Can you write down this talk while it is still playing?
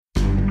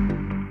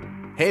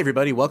Hey,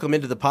 everybody, welcome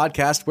into the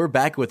podcast. We're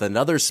back with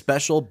another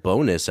special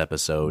bonus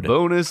episode.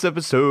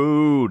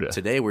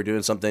 Today, we're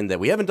doing something that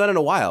we haven't done in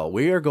a while.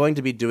 We are going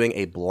to be doing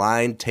a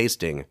blind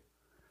tasting.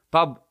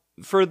 Bob,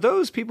 for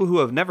those people who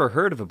have never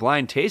heard of a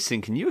blind tasting,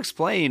 can you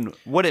explain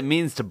what it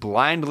means to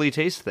blindly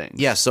taste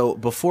things? Yeah, so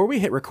before we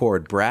hit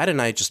record, Brad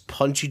and I just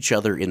punch each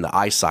other in the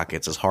eye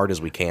sockets as hard as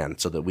we can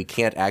so that we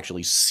can't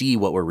actually see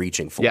what we're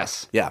reaching for.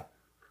 Yes. Yeah.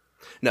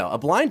 No, a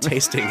blind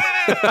tasting.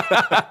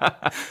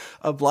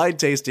 A blind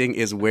tasting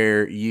is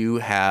where you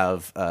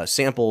have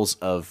samples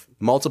of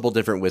multiple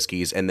different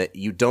whiskeys and that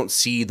you don't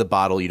see the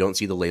bottle, you don't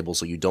see the label,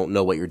 so you don't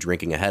know what you're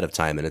drinking ahead of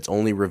time, and it's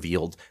only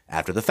revealed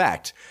after the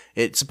fact.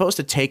 It's supposed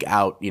to take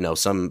out,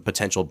 some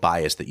potential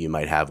bias that you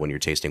might have when you're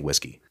tasting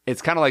whiskey.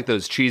 It's kind of like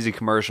those cheesy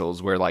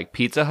commercials where like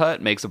Pizza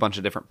Hut makes a bunch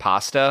of different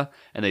pasta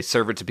and they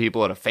serve it to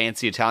people at a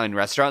fancy Italian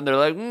restaurant. And they're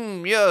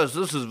like, yes,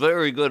 this is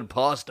very good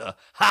pasta.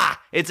 Ha!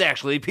 It's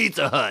actually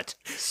Pizza Hut,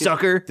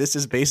 sucker. This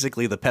is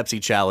basically the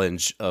Pepsi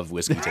challenge of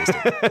whiskey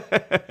tasting.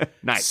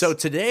 Nice. So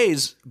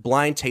today's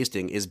blind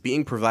tasting is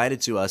being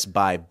provided to us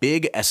by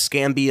Big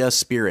Escambia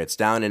Spirits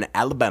down in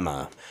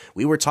Alabama.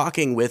 We were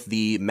talking with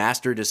the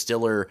master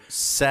distiller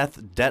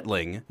Seth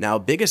Detling. Now,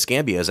 Big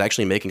Escambia is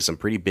actually making some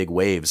pretty big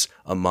waves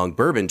among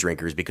bourbon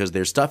drinkers because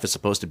their stuff is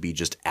supposed to be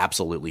just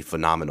absolutely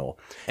phenomenal.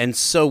 And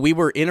so we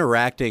were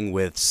interacting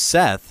with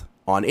Seth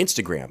on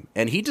Instagram,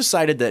 and he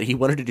decided that he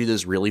wanted to do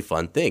this really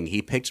fun thing.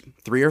 He picked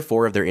 3 or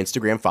 4 of their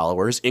Instagram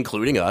followers,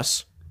 including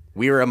us.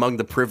 We are among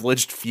the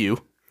privileged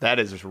few. That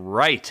is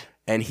right.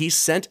 And he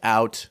sent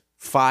out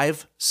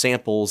 5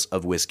 samples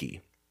of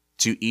whiskey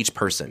to each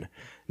person.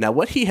 Now,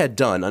 what he had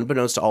done,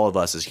 unbeknownst to all of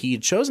us, is he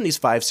had chosen these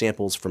 5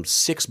 samples from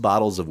 6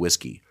 bottles of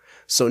whiskey.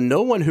 So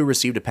no one who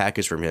received a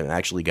package from him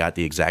actually got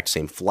the exact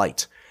same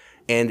flight.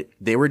 And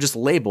they were just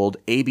labeled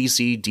A, B,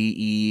 C, D,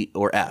 E,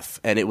 or F.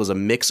 And it was a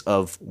mix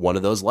of one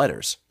of those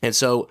letters. And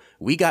so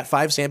we got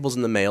 5 samples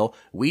in the mail.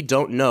 We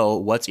don't know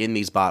what's in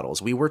these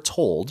bottles. We were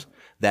told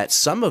that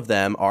some of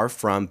them are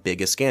from Big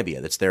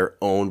Escambia. That's their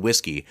own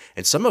whiskey.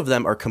 And some of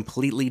them are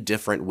completely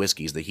different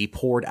whiskeys that he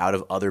poured out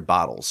of other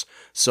bottles.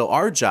 So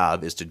our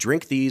job is to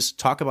drink these,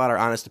 talk about our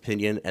honest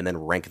opinion, and then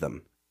rank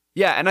them.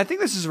 Yeah, and I think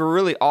this is a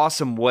really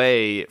awesome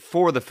way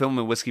for the Film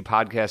and Whiskey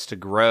podcast to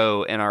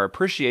grow in our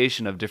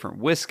appreciation of different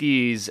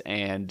whiskeys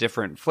and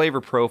different flavor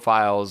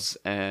profiles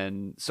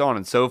and so on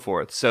and so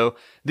forth. So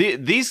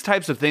these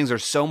types of things are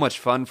so much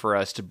fun for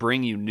us to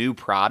bring you new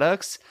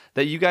products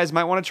that you guys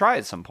might want to try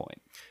at some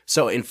point.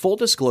 So in full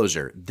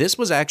disclosure, this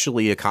was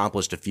actually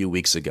accomplished a few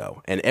weeks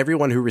ago, and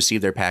everyone who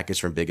received their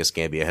package from Big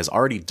Escambia has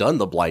already done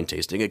the blind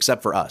tasting,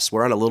 except for us.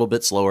 We're on a little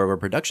bit slower of a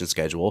production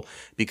schedule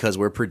because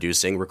we're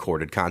producing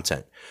recorded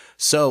content.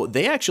 So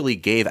they actually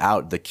gave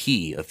out the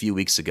key a few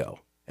weeks ago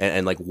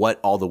and like what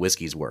all the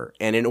whiskeys were.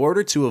 And in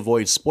order to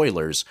avoid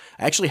spoilers,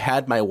 I actually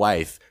had my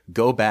wife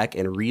go back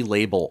and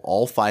relabel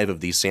all 5 of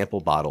these sample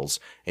bottles,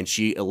 and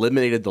she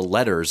eliminated the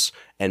letters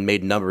and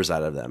made numbers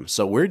out of them.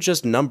 So we're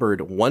just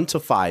numbered 1 to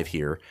 5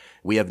 here.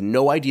 We have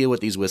no idea what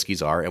these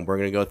whiskeys are, and we're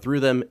going to go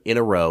through them in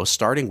a row,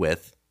 starting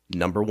with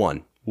number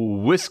 1.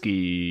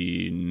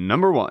 Whiskey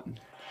number 1.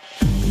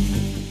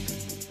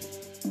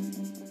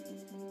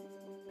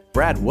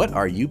 Brad, what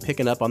are you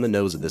picking up on the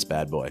nose of this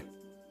bad boy?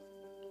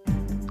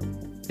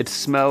 It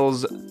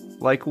smells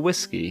like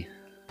whiskey.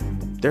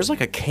 There's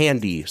like a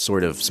candy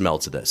sort of smell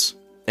to this.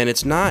 And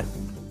it's not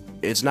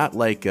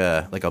like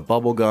a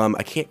bubble gum.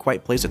 I can't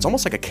quite place it. It's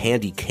almost like a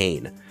candy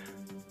cane.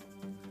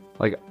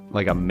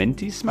 Like a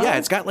minty smell? Yeah,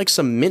 it's got like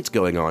some mint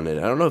going on in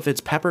it. I don't know if it's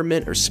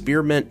peppermint or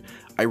spearmint.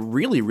 I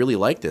really, really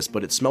like this,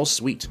 but it smells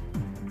sweet.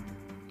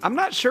 I'm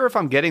not sure if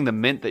I'm getting the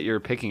mint that you're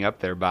picking up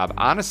there, Bob.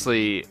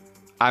 Honestly,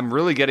 I'm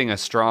really getting a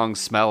strong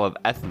smell of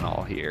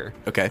ethanol here.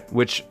 Okay.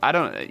 Which I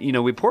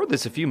don't, we poured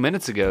this a few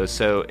minutes ago,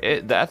 so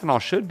the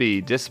ethanol should be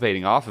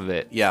dissipating off of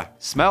it. Yeah.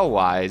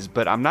 Smell-wise,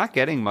 but I'm not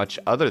getting much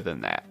other than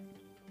that.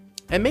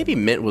 And maybe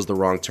mint was the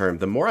wrong term.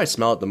 The more I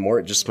smell it, the more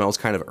it just smells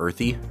kind of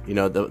earthy.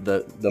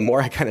 The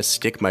more I kind of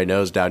stick my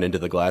nose down into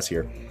the glass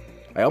here,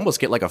 I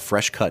almost get like a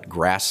fresh cut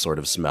grass sort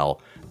of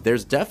smell.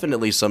 There's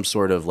definitely some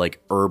sort of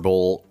like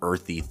herbal,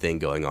 earthy thing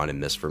going on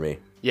in this for me.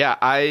 Yeah,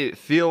 I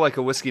feel like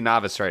a whiskey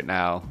novice right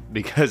now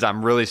because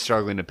I'm really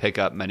struggling to pick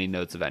up many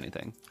notes of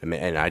anything.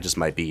 And I just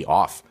might be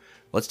off.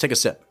 Let's take a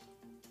sip.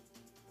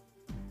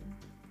 All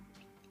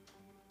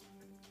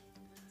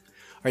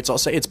right, so I'll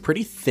say it's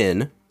pretty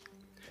thin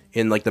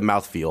in like the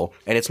mouthfeel,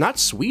 and it's not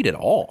sweet at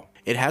all.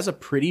 It has a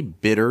pretty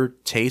bitter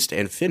taste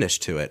and finish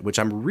to it, which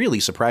I'm really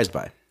surprised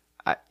by.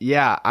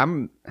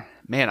 I'm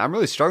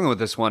really struggling with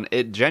this one.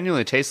 It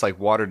genuinely tastes like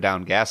watered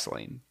down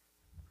gasoline.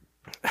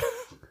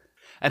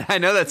 And I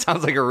know that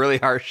sounds like a really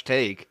harsh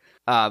take.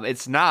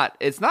 It's not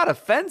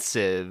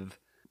offensive,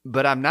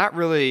 but I'm not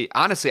really,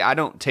 honestly, I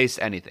don't taste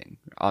anything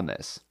on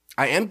this.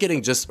 I am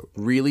getting just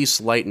really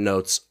slight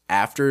notes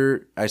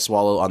after I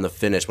swallow on the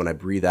finish when I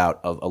breathe out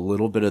of a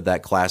little bit of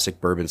that classic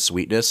bourbon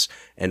sweetness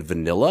and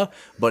vanilla,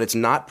 but it's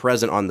not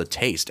present on the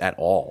taste at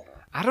all.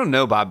 I don't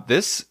know, Bob.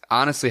 This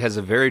honestly has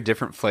a very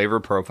different flavor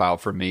profile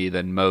for me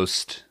than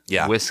most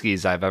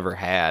whiskeys I've ever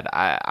had.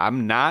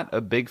 I'm not a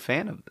big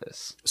fan of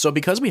this. So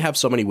because we have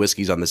so many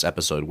whiskeys on this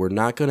episode, we're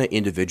not going to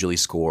individually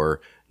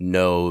score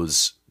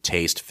nose,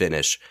 taste,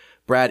 finish.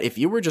 Brad, if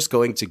you were just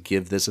going to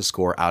give this a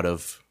score out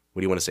of,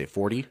 what do you want to say,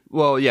 40?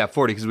 Well, yeah,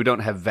 40 because we don't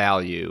have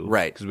value.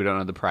 Right. Because we don't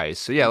know the price.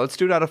 So yeah, let's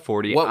do it out of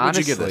 40. What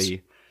Honestly, would you give this?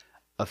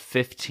 A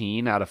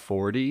 15 out of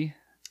 40.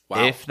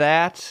 Wow. If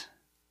that.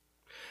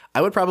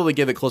 I would probably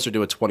give it closer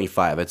to a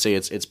 25. I'd say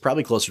it's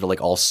probably closer to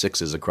like all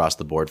sixes across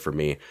the board for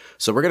me.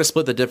 So we're going to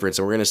split the difference,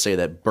 and we're going to say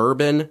that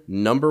bourbon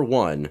number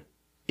 1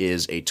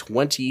 is a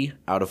 20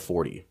 out of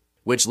 40,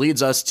 which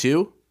leads us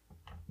to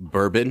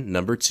bourbon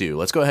number 2.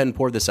 Let's go ahead and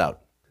pour this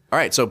out. All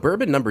right, so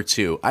bourbon number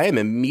 2, I am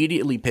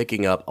immediately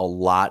picking up a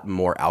lot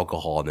more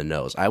alcohol in the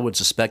nose. I would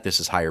suspect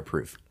this is higher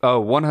proof.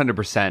 Oh,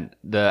 100%.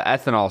 The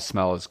ethanol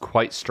smell is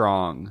quite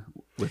strong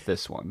with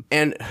this one.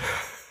 And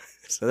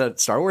is that a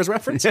Star Wars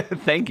reference?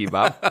 Thank you,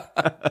 Bob.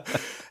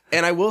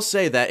 And I will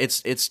say that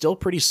it's still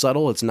pretty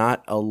subtle. It's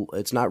not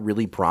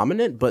really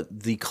prominent,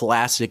 but the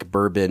classic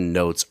bourbon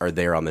notes are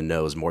there on the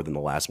nose more than the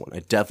last one. I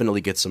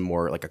definitely get some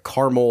more like a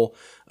caramel,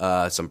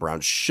 some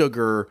brown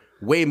sugar,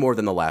 way more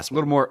than the last one. A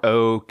little more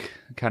oak,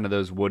 kind of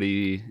those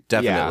woody.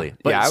 Definitely.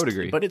 Yeah, I would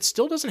agree. But it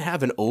still doesn't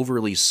have an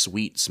overly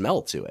sweet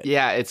smell to it.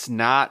 Yeah, it's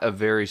not a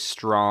very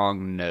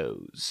strong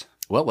nose.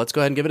 Well, let's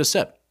go ahead and give it a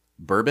sip.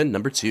 Bourbon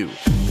number 2.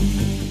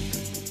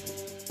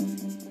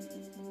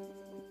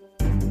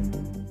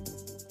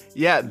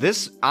 Yeah,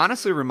 this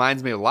honestly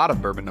reminds me a lot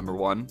of bourbon number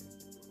 1.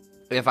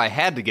 If I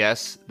had to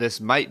guess, this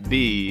might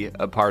be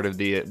a part of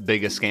the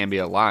Big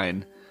Escambia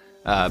line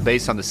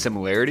based on the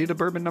similarity to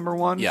bourbon number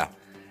 1. Yeah.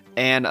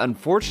 And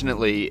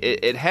unfortunately,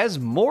 it has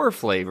more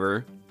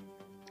flavor.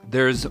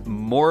 There's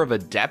more of a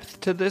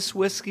depth to this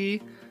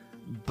whiskey,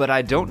 but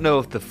I don't know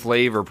if the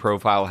flavor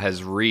profile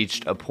has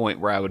reached a point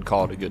where I would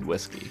call it a good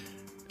whiskey.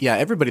 Yeah,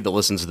 everybody that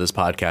listens to this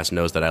podcast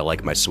knows that I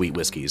like my sweet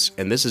whiskeys,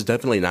 and this is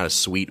definitely not a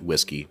sweet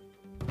whiskey.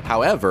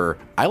 However,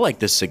 I like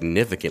this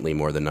significantly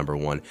more than number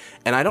 1,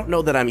 and I don't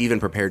know that I'm even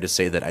prepared to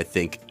say that I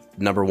think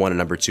number 1 and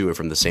number 2 are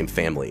from the same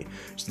family.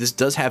 So this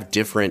does have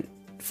different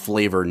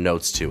flavor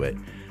notes to it,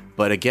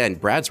 but again,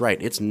 Brad's right,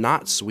 it's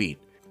not sweet.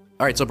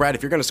 All right, so Brad,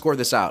 if you're going to score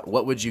this out,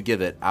 what would you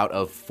give it out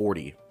of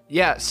 40?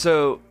 Yeah,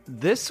 so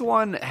this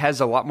one has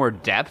a lot more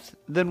depth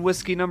than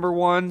whiskey number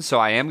 1, so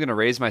I am going to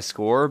raise my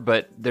score,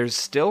 but there's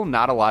still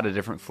not a lot of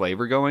different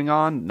flavor going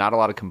on, not a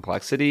lot of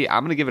complexity.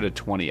 I'm going to give it a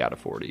 20 out of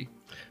 40.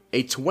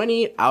 A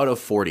 20 out of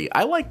 40.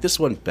 I like this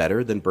one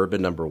better than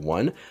bourbon number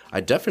 1. I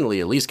definitely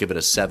at least give it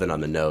a 7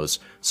 on the nose.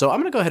 So I'm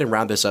going to go ahead and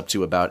round this up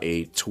to about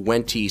a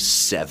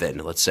 27,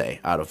 let's say,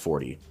 out of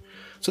 40.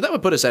 So that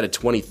would put us at a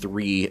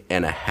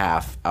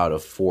 23.5 out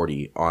of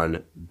 40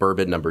 on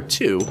bourbon number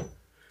 2,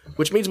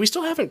 which means we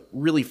still haven't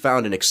really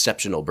found an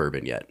exceptional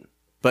bourbon yet.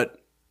 But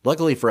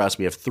luckily for us,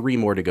 we have 3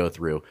 more to go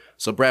through.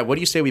 So Brad, what do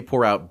you say we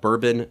pour out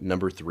bourbon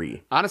number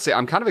 3? Honestly,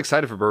 I'm kind of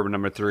excited for bourbon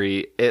number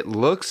 3. It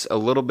looks a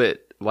little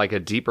bit like a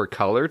deeper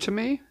color to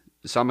me,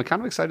 so I'm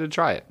kind of excited to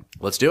try it.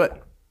 Let's do it.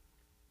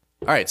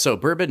 All right, so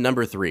bourbon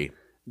number 3.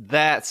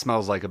 That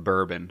smells like a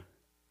bourbon.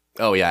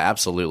 Oh yeah,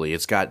 absolutely.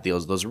 It's got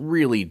those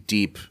really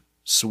deep,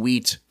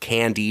 sweet,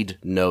 candied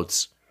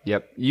notes.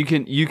 Yep, you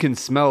can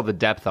smell the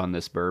depth on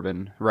this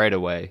bourbon right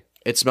away.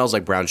 It smells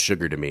like brown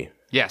sugar to me.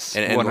 Yes,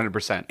 and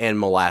 100%. And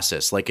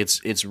molasses. Like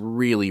it's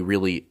really,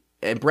 really.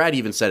 And Brad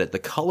even said it. The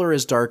color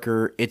is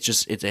darker. It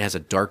has a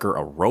darker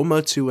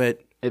aroma to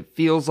it. It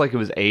feels like it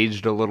was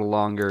aged a little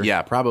longer.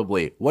 Yeah,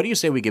 probably. What do you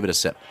say we give it a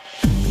sip?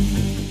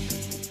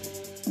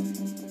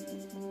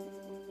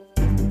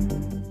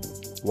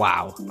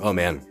 Wow. Oh,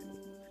 man.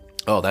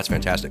 Oh, that's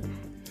fantastic.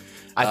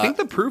 I think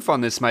the proof on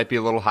this might be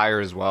a little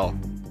higher as well.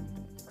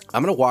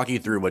 I'm going to walk you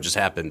through what just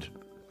happened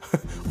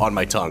on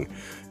my tongue,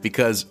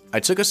 because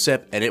I took a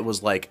sip and it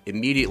was like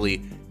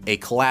immediately a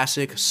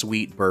classic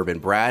sweet bourbon.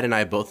 Brad and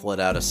I both let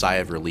out a sigh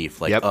of relief,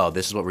 like, Oh,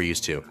 this is what we're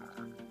used to.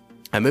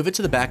 I move it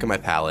to the back of my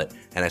palate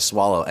and I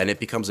swallow, and it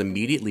becomes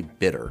immediately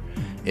bitter.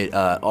 It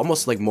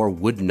almost like more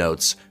wood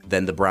notes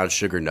than the brown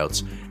sugar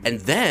notes. And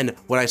then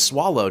when I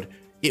swallowed,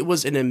 it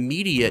was an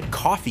immediate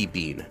coffee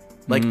bean.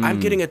 Like I'm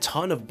getting a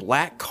ton of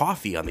black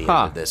coffee on the end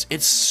of this.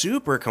 It's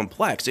super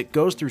complex. It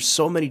goes through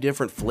so many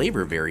different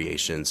flavor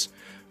variations.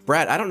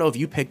 Brad, I don't know if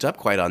you picked up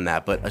quite on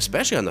that, but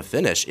especially on the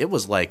finish, it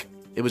was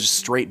just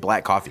straight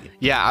black coffee.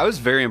 Yeah, I was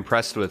very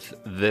impressed with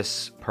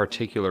this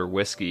particular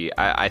whiskey.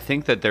 I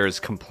think that there's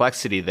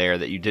complexity there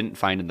that you didn't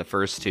find in the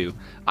first two.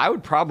 I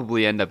would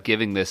probably end up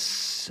giving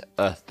this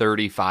a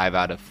 35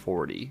 out of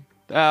 40.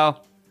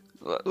 Well,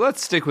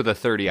 let's stick with a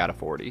 30 out of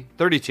 40.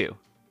 32.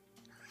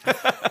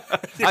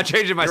 I'm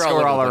changing my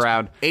score all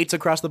around. 8s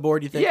across the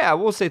board, you think? Yeah,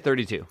 we'll say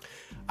 32.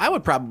 I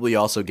would probably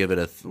also give it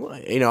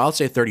I'll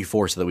say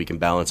 34 so that we can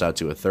balance out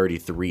to a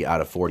 33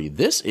 out of 40.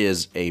 This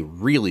is a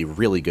really,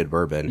 really good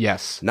bourbon.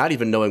 Yes. Not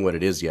even knowing what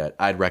it is yet,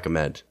 I'd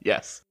recommend.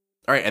 Yes.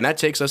 All right, and that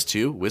takes us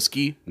to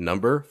whiskey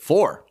number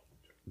 4.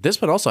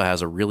 This one also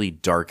has a really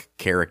dark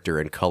character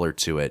and color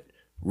to it,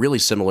 really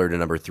similar to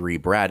number 3.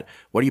 Brad,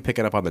 what are you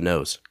picking up on the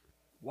nose?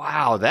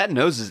 Wow, that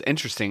nose is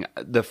interesting.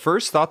 The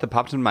first thought that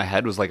popped into my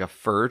head was like a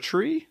fir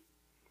tree.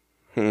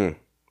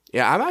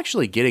 Yeah, I'm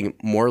actually getting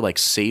more like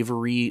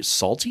savory,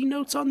 salty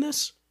notes on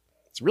this.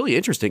 It's really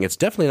interesting. It's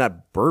definitely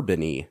not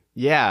bourbon-y.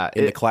 Yeah.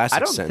 In the classic I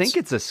don't sense. think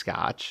it's a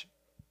scotch.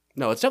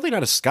 No, it's definitely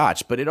not a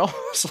scotch, but it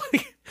almost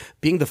like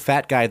being the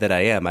fat guy that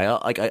I am.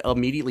 I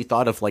immediately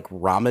thought of like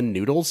ramen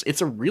noodles.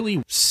 It's a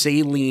really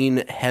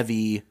saline,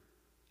 heavy,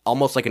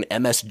 almost like an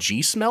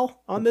MSG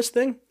smell on this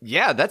thing.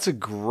 Yeah, that's a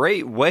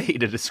great way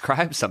to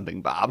describe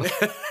something, Bob.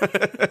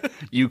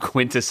 You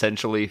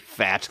quintessentially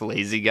fat,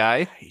 lazy guy.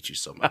 I hate you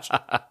so much.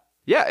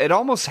 Yeah, it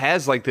almost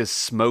has like this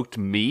smoked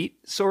meat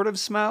sort of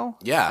smell.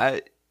 Yeah.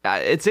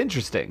 It's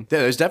interesting. Yeah,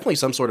 there's definitely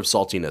some sort of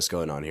saltiness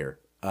going on here.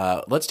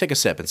 Let's take a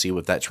sip and see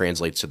what that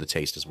translates to the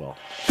taste as well.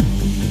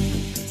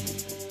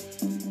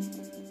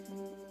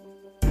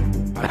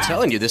 I'm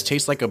telling you, this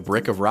tastes like a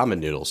brick of ramen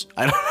noodles.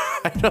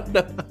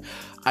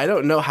 I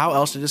don't know how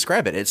else to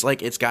describe it. It's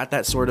like it's got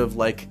that sort of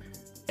like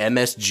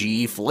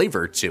MSG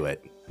flavor to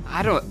it.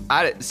 I don't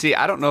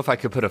know if I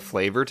could put a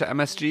flavor to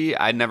MSG.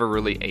 I never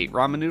really ate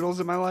ramen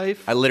noodles in my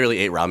life. I literally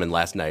ate ramen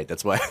last night.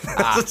 That's why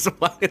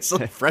it's so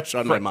fresh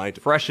on my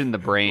mind. Fresh in the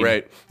brain.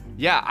 Right.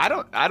 Yeah,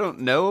 I don't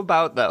know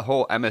about that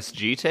whole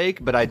MSG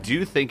take, but I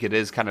do think it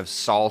is kind of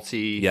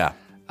salty. Yeah.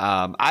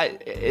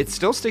 It's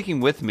still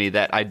sticking with me,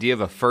 that idea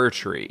of a fir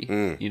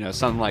tree. You know,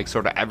 something like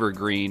sort of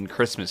evergreen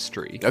Christmas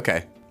tree.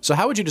 Okay. So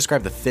how would you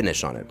describe the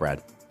finish on it,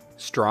 Brad?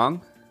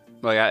 Strong.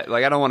 I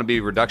don't want to be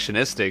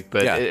reductionistic,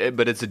 but Yeah.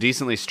 but it's a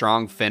decently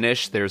strong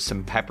finish. There's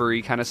some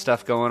peppery kind of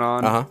stuff going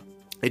on. Uh-huh.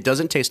 It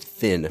doesn't taste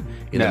thin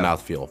in the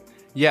mouthfeel.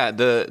 Yeah,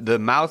 the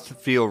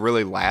mouthfeel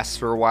really lasts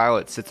for a while.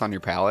 It sits on your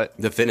palate.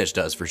 The finish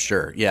does for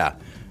sure. Yeah.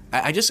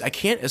 I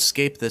can't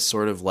escape this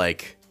sort of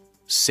like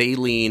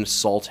saline,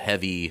 salt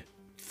heavy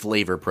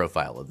flavor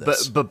profile of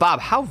this. But Bob,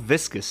 how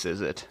viscous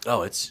is it?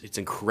 Oh, it's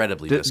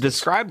incredibly viscous.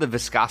 Describe the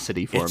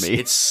viscosity for me.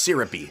 It's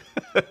syrupy.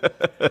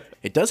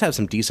 It does have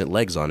some decent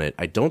legs on it.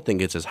 I don't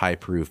think it's as high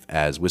proof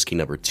as whiskey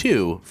number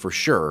 2 for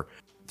sure.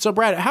 So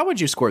Brad, how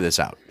would you score this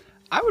out?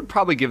 I would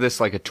probably give this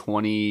like a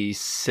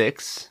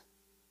 26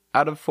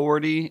 out of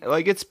 40.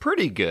 Like, it's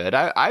pretty good.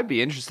 I'd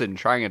be interested in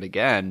trying it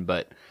again,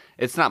 but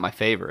it's not my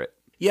favorite.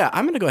 Yeah,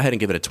 I'm going to go ahead and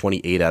give it a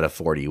 28 out of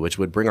 40, which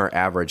would bring our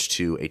average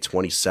to a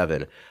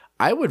 27.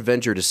 I would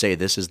venture to say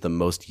this is the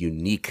most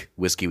unique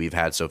whiskey we've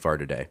had so far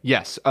today.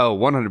 Yes. Oh,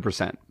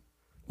 100%.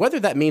 Whether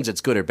that means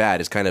it's good or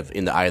bad is kind of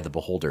in the eye of the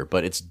beholder,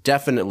 but it's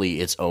definitely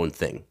its own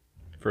thing.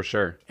 For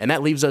sure. And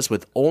that leaves us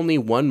with only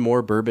one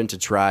more bourbon to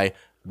try.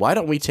 Why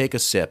don't we take a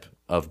sip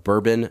of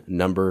bourbon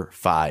number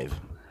 5?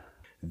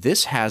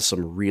 This has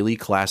some really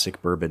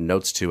classic bourbon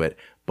notes to it,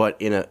 but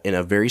in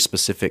a very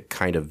specific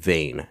kind of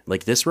vein.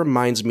 Like, this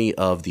reminds me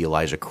of the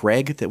Elijah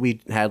Craig that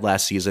we had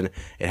last season.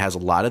 It has a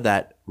lot of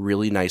that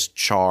really nice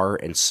char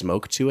and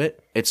smoke to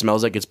it. It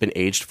smells like it's been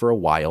aged for a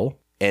while,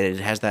 and it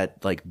has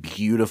that like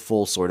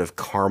beautiful sort of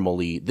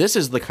caramely. This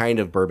is the kind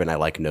of bourbon I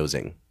like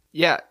nosing.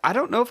 Yeah, I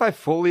don't know if I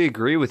fully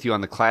agree with you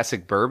on the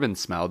classic bourbon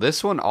smell.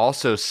 This one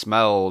also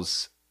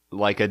smells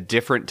like a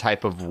different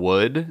type of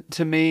wood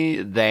to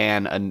me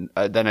than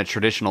a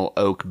traditional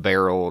oak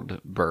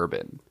barreled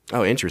bourbon.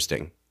 Oh,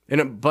 interesting.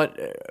 But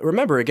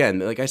remember, again,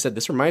 like I said,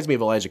 this reminds me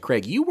of Elijah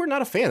Craig. You were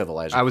not a fan of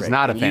Elijah Craig. I was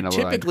not a fan of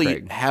Elijah Craig. You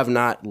typically have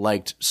not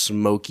liked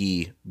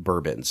smoky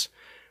bourbons.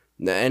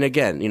 And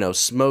again,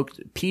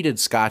 smoked peated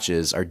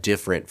scotches are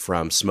different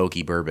from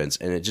smoky bourbons.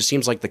 And it just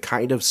seems like the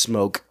kind of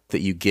smoke that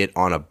you get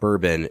on a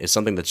bourbon is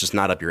something that's just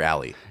not up your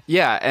alley.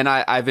 Yeah, and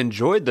I've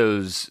enjoyed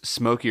those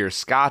smokier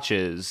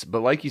scotches.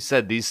 But like you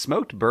said, these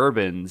smoked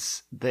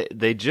bourbons,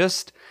 they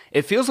just,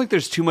 it feels like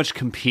there's too much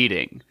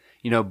competing.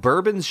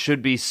 Bourbons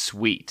should be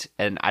sweet,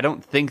 and I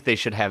don't think they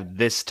should have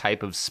this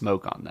type of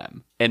smoke on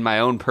them, in my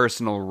own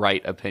personal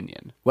right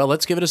opinion. Well,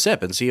 let's give it a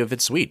sip and see if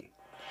it's sweet.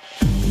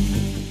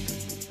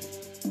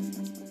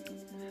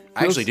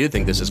 I actually do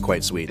think this is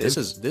quite sweet.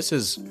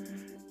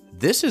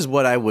 This is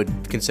what I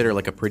would consider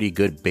like a pretty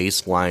good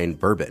baseline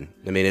bourbon.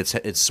 I mean,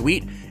 it's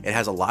sweet. It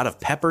has a lot of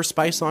pepper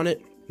spice on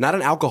it. Not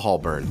an alcohol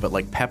burn, but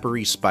like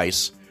peppery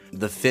spice.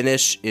 The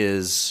finish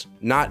is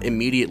not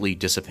immediately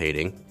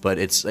dissipating, but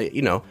it's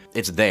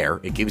it's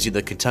there. It gives you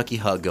the Kentucky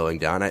hug going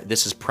down.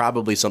 This is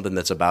probably something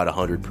that's about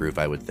 100 proof,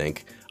 I would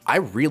think. I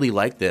really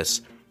like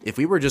this. If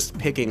we were just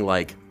picking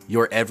like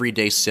your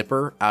everyday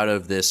sipper out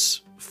of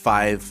this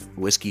 5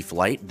 whiskey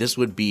flight, this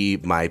would be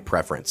my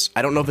preference.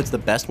 I don't know if it's the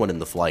best one in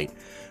the flight,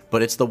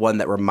 but it's the one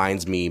that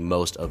reminds me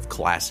most of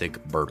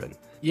classic bourbon.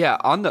 Yeah,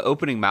 on the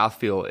opening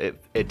mouthfeel,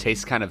 it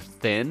tastes kind of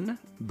thin,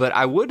 but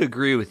I would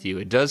agree with you.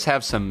 It does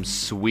have some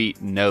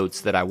sweet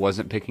notes that I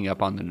wasn't picking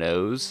up on the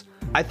nose.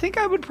 I think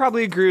I would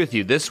probably agree with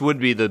you. This would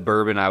be the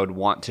bourbon I would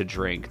want to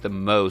drink the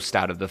most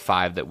out of the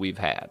 5 that we've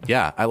had.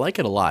 Yeah, I like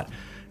it a lot.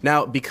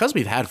 Now, because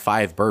we've had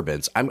 5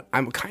 bourbons,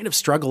 I'm kind of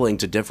struggling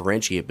to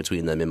differentiate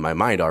between them in my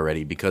mind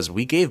already, because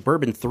we gave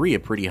bourbon 3 a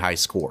pretty high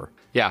score.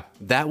 Yeah.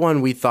 That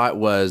one we thought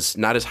was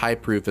not as high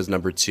proof as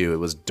number 2. It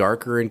was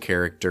darker in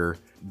character,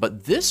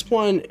 but this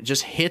one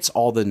just hits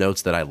all the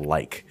notes that I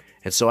like.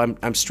 And so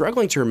I'm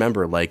struggling to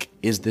remember, like,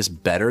 is this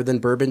better than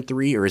Bourbon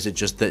 3, or is it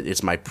just that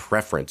it's my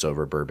preference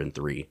over Bourbon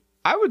 3?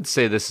 I would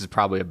say this is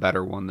probably a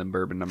better one than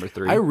Bourbon number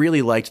 3. I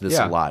really liked this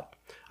a lot.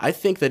 I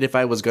think that if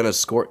I was going to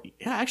score...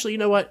 Yeah, actually, you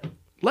know what?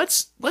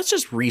 Let's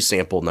just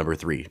resample number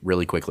 3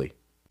 really quickly.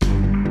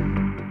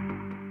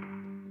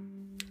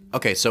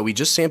 Okay, so we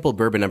just sampled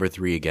Bourbon number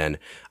 3 again.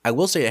 I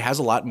will say it has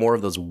a lot more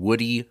of those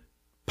woody,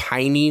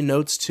 piney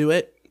notes to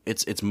it.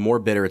 It's more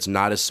bitter. It's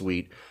not as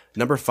sweet.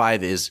 Number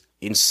 5 is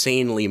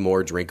insanely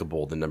more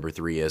drinkable than number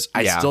 3 is.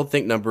 I still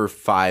think number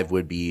 5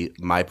 would be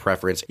my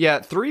preference. Yeah,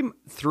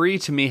 three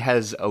to me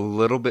has a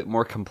little bit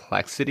more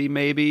complexity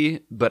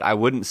maybe, but I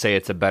wouldn't say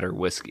it's a better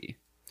whiskey.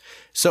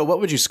 So what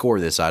would you score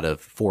this out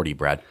of 40,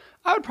 Brad?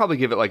 I would probably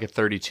give it like a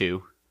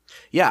 32.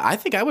 Yeah, I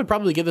think I would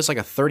probably give this like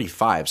a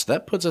 35. So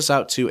that puts us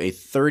out to a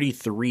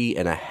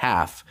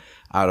 33.5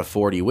 out of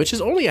 40, which is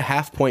only a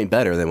half point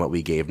better than what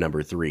we gave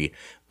number 3.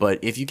 But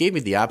if you gave me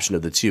the option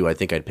of the two, I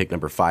think I'd pick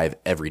number 5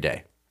 every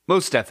day.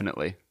 Most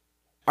definitely.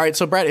 All right,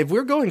 so Brad, if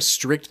we're going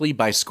strictly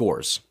by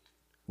scores,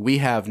 we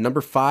have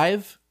number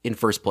 5 in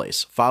first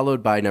place,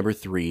 followed by number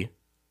 3,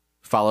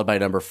 followed by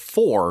number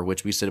 4,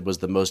 which we said was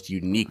the most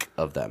unique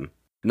of them.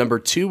 Number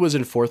 2 was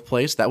in fourth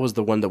place. That was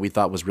the one that we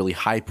thought was really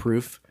high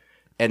proof.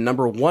 And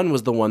number 1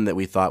 was the one that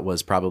we thought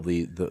was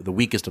probably the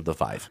weakest of the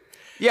 5.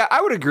 Yeah,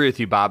 I would agree with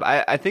you, Bob.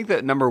 I think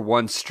that number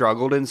 1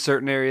 struggled in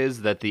certain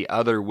areas that the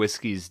other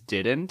whiskeys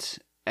didn't.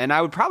 And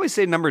I would probably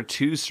say number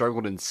 2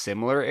 struggled in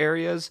similar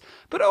areas.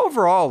 But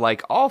overall,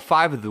 like, all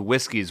 5 of the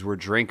whiskeys were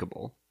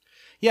drinkable.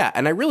 Yeah,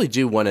 and I really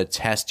do want to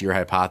test your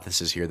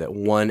hypothesis here that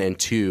 1 and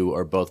 2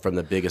 are both from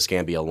the Big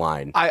Escambia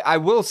line. I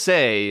will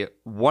say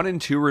 1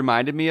 and 2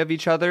 reminded me of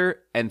each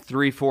other, and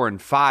 3, 4,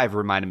 and 5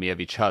 reminded me of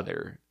each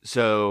other.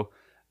 So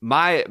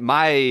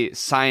my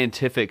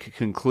scientific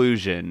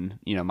conclusion,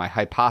 my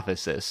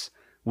hypothesis,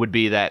 would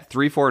be that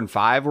 3, 4, and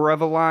 5 were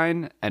of a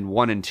line, and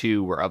 1 and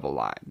 2 were of a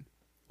line.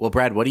 Well,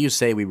 Brad, what do you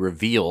say we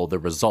reveal the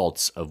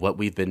results of what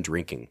we've been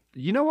drinking?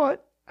 You know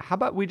what? How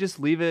about we just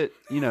leave it,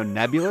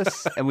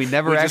 nebulous, and we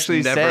never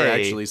actually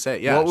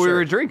say what we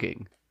were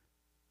drinking?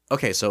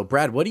 Okay, so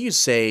Brad, what do you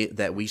say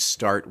that we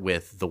start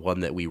with the one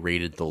that we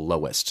rated the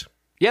lowest?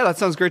 Yeah, that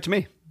sounds great to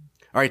me.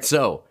 All right,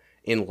 so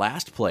in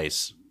last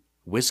place,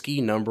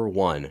 whiskey number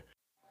 1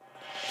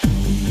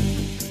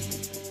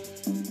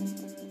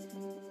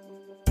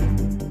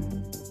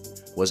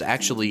 was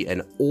actually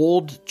an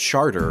old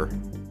charter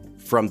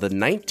from the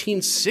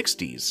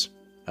 1960s.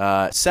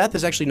 Seth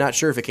is actually not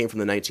sure if it came from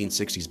the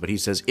 1960s, but he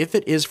says if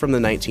it is from the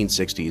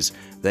 1960s,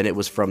 then it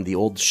was from the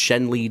old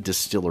Shenley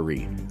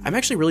Distillery. I'm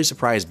actually really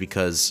surprised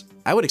because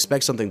I would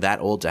expect something that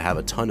old to have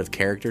a ton of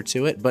character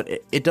to it, but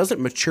it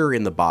doesn't mature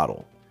in the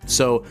bottle.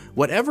 So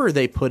whatever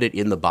they put it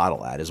in the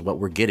bottle at is what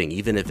we're getting,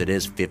 even if it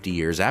is 50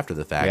 years after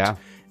the fact. Yeah.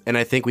 And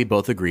I think we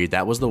both agreed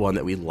that was the one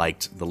that we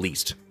liked the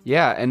least.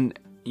 Yeah, and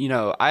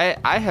I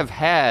have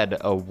had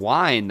a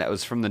wine that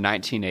was from the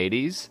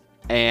 1980s,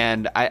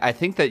 and I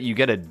think that you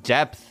get a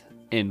depth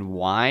in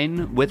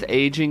wine with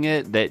aging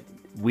it that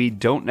we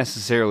don't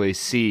necessarily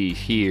see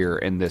here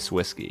in this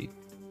whiskey.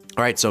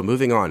 All right, so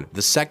moving on.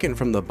 The second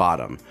from the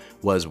bottom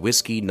was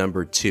whiskey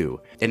number 2.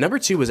 And number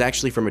 2 was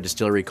actually from a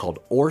distillery called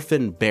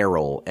Orphan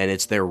Barrel, and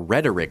it's their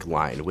Rhetoric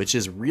line, which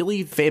is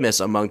really famous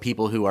among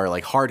people who are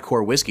like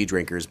hardcore whiskey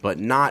drinkers, but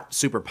not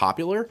super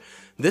popular.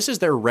 This is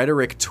their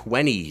Rhetoric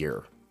 20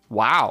 year.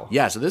 Wow.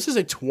 Yeah, so this is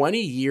a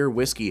 20-year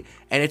whiskey,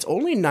 and it's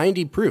only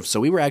 90 proof, so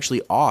we were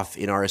actually off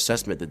in our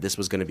assessment that this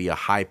was going to be a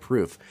high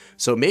proof.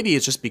 So maybe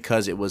it's just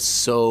because it was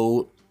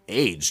so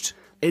aged.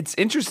 It's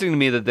interesting to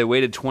me that they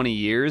waited 20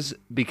 years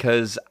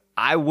because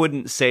I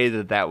wouldn't say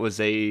that that was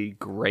a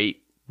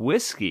great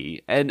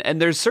whiskey. And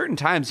there's certain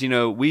times,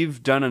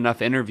 we've done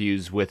enough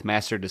interviews with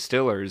master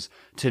distillers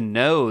to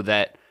know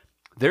that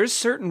there's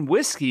certain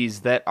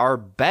whiskeys that are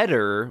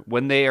better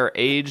when they are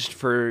aged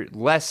for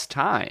less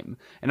time.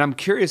 And I'm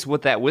curious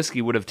what that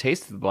whiskey would have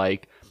tasted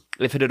like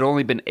if it had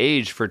only been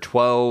aged for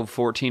 12,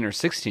 14, or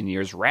 16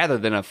 years rather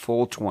than a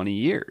full 20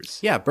 years.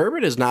 Yeah,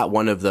 bourbon is not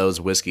one of those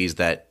whiskeys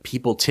that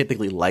people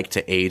typically like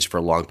to age for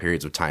long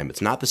periods of time.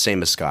 It's not the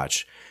same as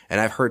Scotch.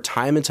 And I've heard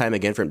time and time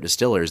again from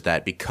distillers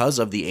that because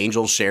of the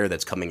angel share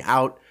that's coming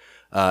out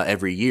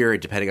every year,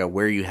 depending on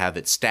where you have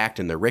it stacked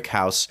in the rick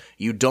house,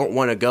 you don't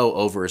want to go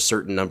over a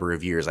certain number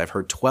of years. I've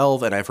heard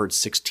 12 and I've heard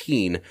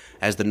 16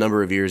 as the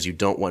number of years you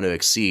don't want to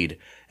exceed.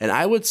 And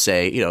I would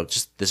say,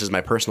 just this is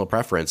my personal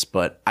preference,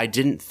 but I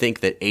didn't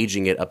think that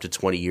aging it up to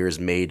 20 years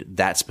made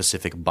that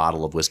specific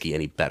bottle of whiskey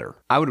any better.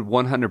 I would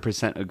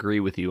 100% agree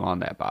with you on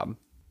that, Bob.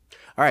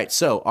 All right,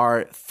 so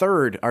our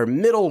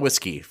middle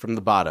whiskey from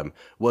the bottom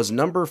was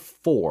number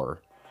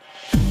 4.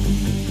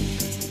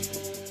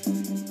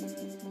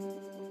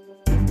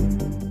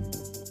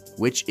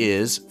 Which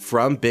is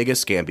from Big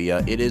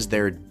Escambia. It is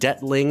their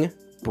Detling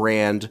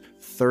brand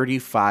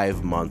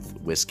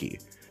 35-month whiskey.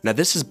 Now,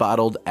 this is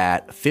bottled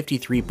at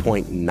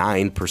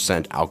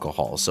 53.9%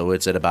 alcohol, so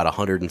it's at about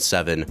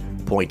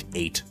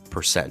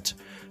 107.8%.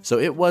 So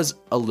it was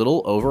a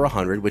little over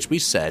 100, which we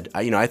said,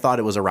 I thought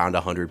it was around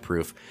 100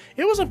 proof.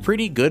 It was a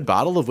pretty good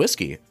bottle of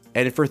whiskey.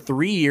 And for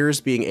 3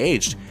 years being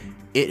aged,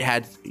 it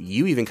had,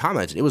 you even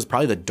commented, it was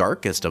probably the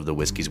darkest of the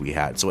whiskeys we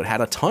had. So it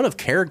had a ton of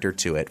character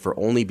to it for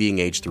only being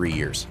aged 3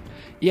 years.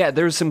 Yeah,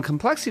 there's some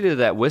complexity to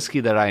that whiskey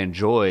that I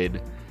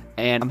enjoyed.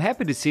 And I'm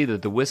happy to see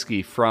that the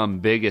whiskey from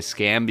Big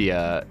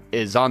Escambia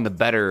is on the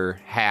better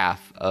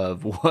half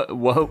of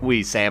what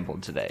we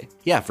sampled today.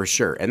 Yeah, for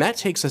sure. And that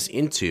takes us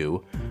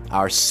into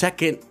our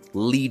second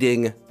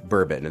leading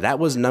bourbon. And that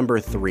was number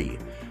 3.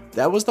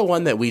 That was the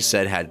one that we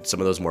said had some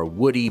of those more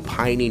woody,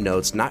 piney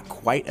notes, not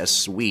quite as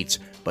sweet,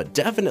 but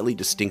definitely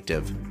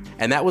distinctive.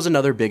 And that was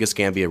another Big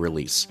Escambia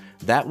release.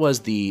 That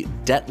was the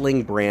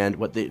Detling brand,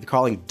 what they're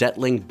calling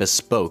Detling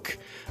Bespoke,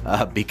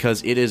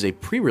 because it is a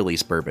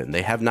pre-release bourbon.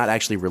 They have not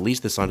actually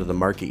released this onto the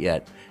market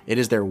yet. It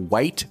is their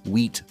white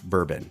wheat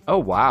bourbon. Oh,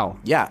 wow.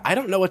 Yeah, I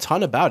don't know a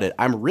ton about it.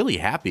 I'm really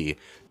happy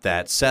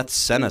that Seth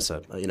sent us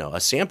a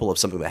sample of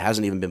something that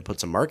hasn't even been put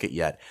to market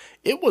yet.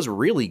 It was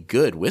really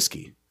good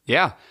whiskey.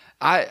 Yeah.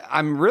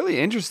 I'm really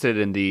interested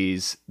in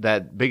these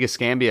that Big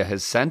Escambia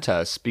has sent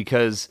us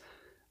because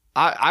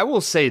I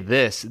will say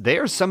this, they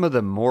are some of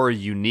the more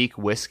unique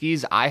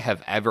whiskeys I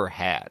have ever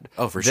had.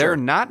 Oh, for They're sure.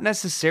 not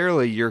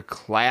necessarily your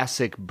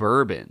classic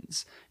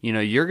bourbons. You know,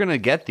 you're going to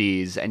get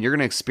these and you're going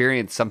to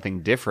experience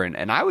something different.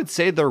 And I would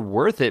say they're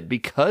worth it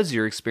because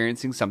you're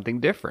experiencing something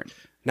different.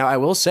 Now, I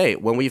will say,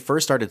 when we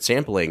first started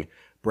sampling,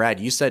 Brad,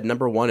 you said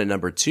number 1 and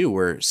number 2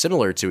 were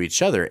similar to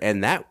each other,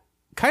 and that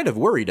kind of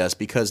worried us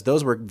because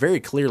those were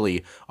very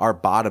clearly our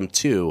bottom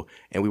 2,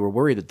 and we were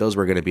worried that those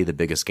were going to be the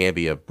Big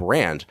Escambia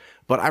brand.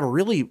 But I'm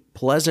really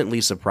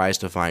pleasantly surprised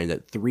to find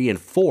that 3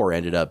 and 4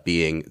 ended up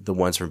being the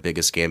ones from Big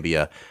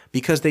Escambia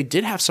because they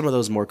did have some of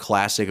those more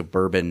classic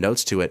bourbon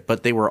notes to it,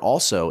 but they were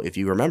also, if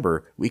you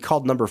remember, we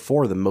called number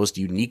 4 the most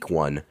unique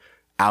one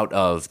out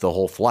of the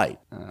whole flight.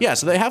 Yeah,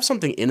 so they have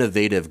something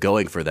innovative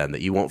going for them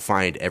that you won't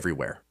find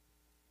everywhere.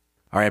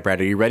 All right,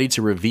 Brad, are you ready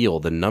to reveal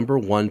the number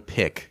 1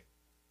 pick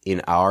in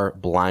our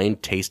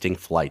blind tasting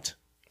flight?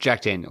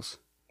 Jack Daniels.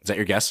 Is that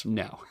your guess?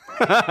 No.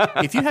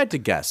 If you had to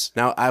guess,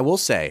 now I will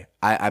say,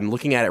 I'm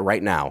looking at it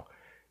right now.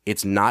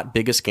 It's not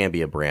Big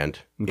Escambia brand.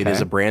 It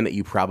is a brand that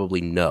you probably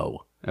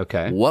know.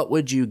 Okay. What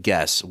would you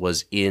guess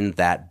was in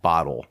that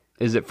bottle?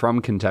 Is it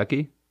from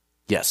Kentucky?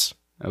 Yes.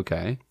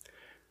 Okay.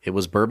 It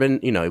was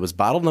bourbon, it was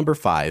bottle number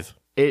 5.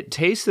 It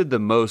tasted the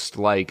most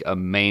like a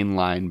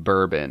mainline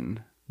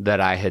bourbon that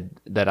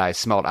I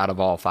smelled out of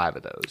all 5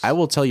 of those. I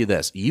will tell you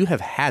this. You have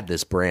had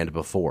this brand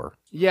before.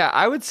 Yeah,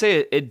 I would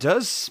say it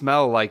does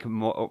smell like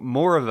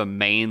more of a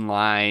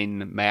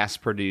mainline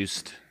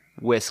mass-produced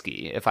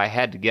whiskey, if I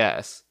had to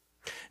guess.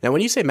 Now,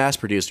 when you say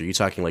mass-produced, are you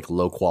talking like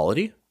low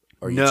quality?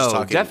 Or are you No, just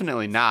talking...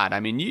 definitely not. I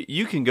mean,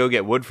 you can go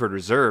get Woodford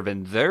Reserve,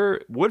 and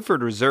their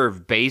Woodford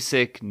Reserve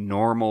basic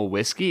normal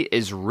whiskey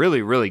is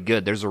really, really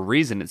good. There's a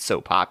reason it's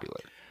so popular.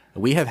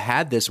 We have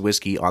had this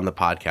whiskey on the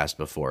podcast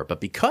before, but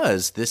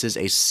because this is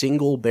a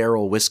single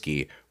barrel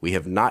whiskey, we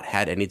have not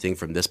had anything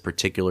from this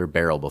particular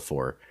barrel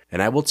before.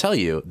 And I will tell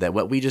you that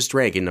what we just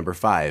drank in number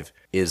 5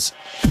 is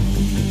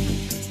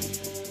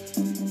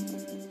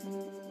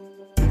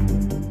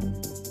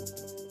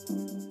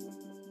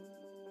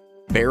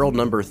barrel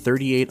number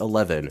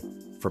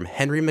 3811 from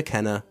Henry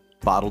McKenna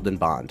Bottled in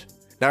Bond.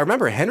 Now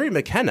remember, Henry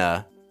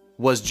McKenna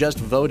was just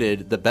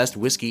voted the best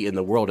whiskey in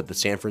the world at the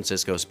San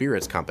Francisco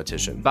Spirits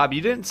Competition. Bob, you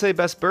didn't say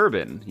best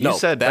bourbon. You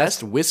said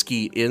best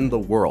whiskey in the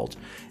world.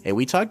 And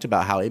we talked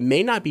about how it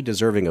may not be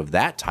deserving of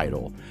that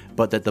title,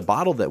 but that the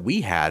bottle that we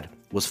had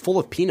was full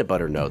of peanut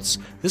butter notes.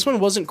 This one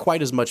wasn't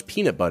quite as much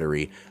peanut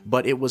buttery,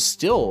 but it was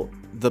still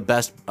the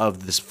best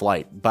of this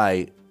flight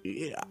by...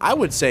 I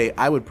would say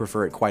I would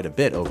prefer it quite a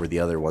bit over the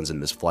other ones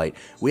in this flight.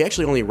 We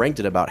actually only ranked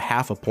it about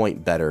half a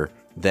point better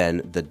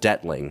than the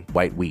Detling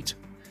White Wheat.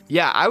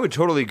 Yeah, I would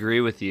totally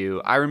agree with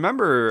you. I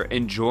remember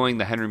enjoying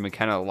the Henry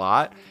McKenna a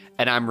lot,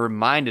 and I'm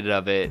reminded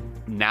of it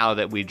now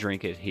that we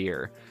drink it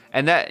here.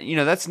 And that,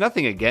 that's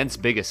nothing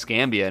against Big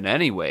Escambia in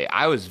any way.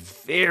 I was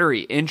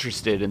very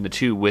interested in the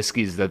 2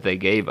 whiskeys that they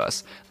gave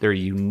us. They're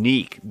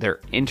unique, they're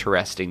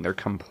interesting, they're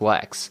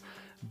complex.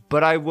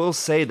 But I will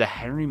say the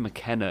Henry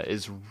McKenna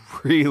is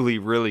really,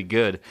 really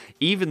good,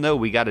 even though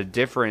we got a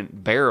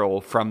different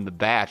barrel from the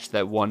batch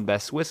that won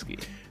Best Whiskey.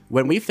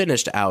 When we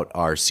finished out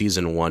our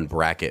season 1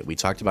 bracket, we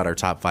talked about our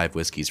top 5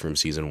 whiskeys from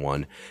season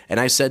 1.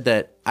 And I said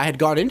that I had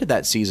gone into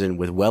that season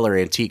with Weller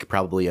Antique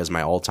probably as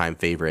my all-time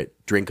favorite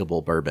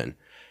drinkable bourbon.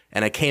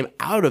 And I came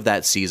out of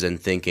that season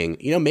thinking,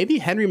 maybe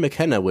Henry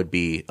McKenna would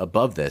be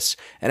above this.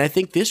 And I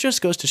think this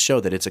just goes to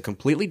show that it's a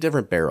completely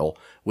different barrel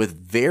with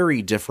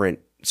very different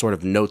sort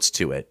of notes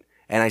to it.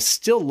 And I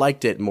still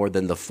liked it more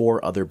than the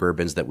 4 other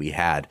bourbons that we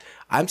had.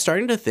 I'm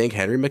starting to think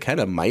Henry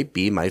McKenna might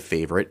be my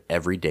favorite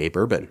everyday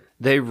bourbon.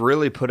 They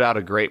really put out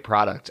a great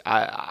product.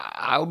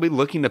 I'll be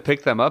looking to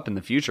pick them up in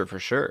the future for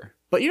sure.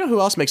 But you know who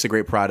else makes a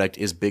great product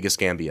is Big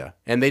Escambia.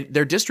 And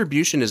their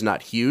distribution is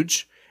not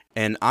huge.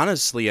 And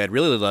honestly, I'd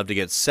really love to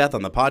get Seth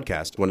on the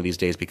podcast one of these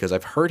days because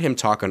I've heard him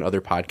talk on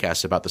other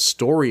podcasts about the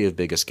story of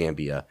Big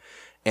Escambia.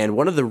 And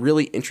one of the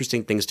really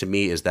interesting things to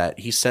me is that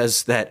he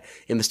says that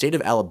in the state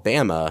of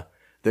Alabama,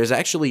 there's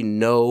actually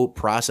no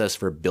process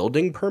for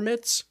building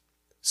permits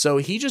So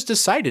he just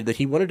decided that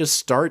he wanted to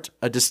start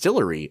a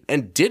distillery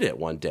and did it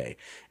one day.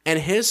 And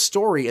his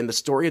story and the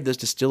story of this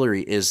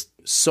distillery is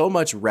so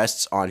much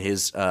rests on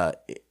his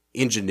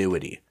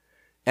ingenuity.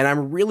 And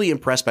I'm really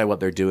impressed by what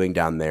they're doing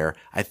down there.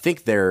 I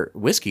think their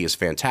whiskey is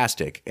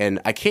fantastic, and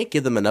I can't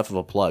give them enough of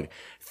a plug.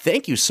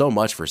 Thank you so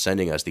much for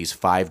sending us these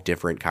 5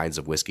 different kinds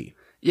of whiskey.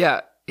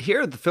 Yeah,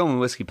 here at the Film and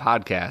Whiskey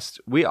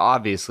Podcast, we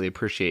obviously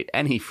appreciate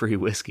any free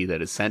whiskey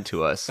that is sent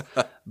to us.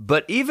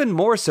 But even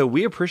more so,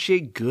 we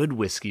appreciate good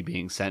whiskey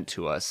being sent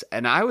to us.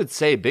 And I would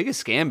say, Big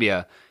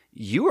Escambia,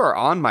 you are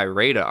on my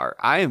radar.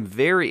 I am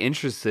very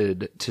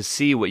interested to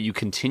see what you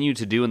continue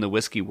to do in the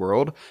whiskey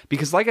world.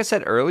 Because like I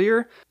said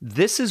earlier,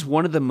 this is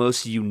one of the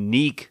most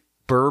unique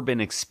bourbon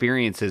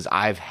experiences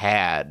I've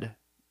had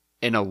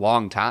in a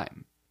long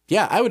time.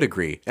 Yeah, I would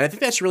agree. And I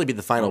think that should really be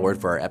the final word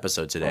for our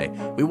episode today.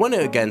 We want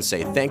to again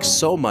say thanks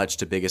so much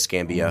to Big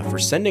Escambia for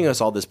sending us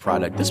all this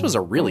product. This was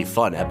a really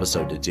fun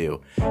episode to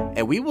do.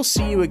 And we will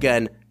see you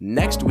again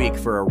next week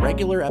for a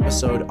regular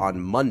episode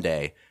on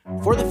Monday.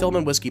 For the Film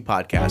and Whiskey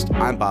Podcast,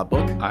 I'm Bob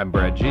Book. I'm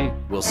Brad G.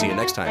 We'll see you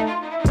next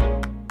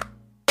time.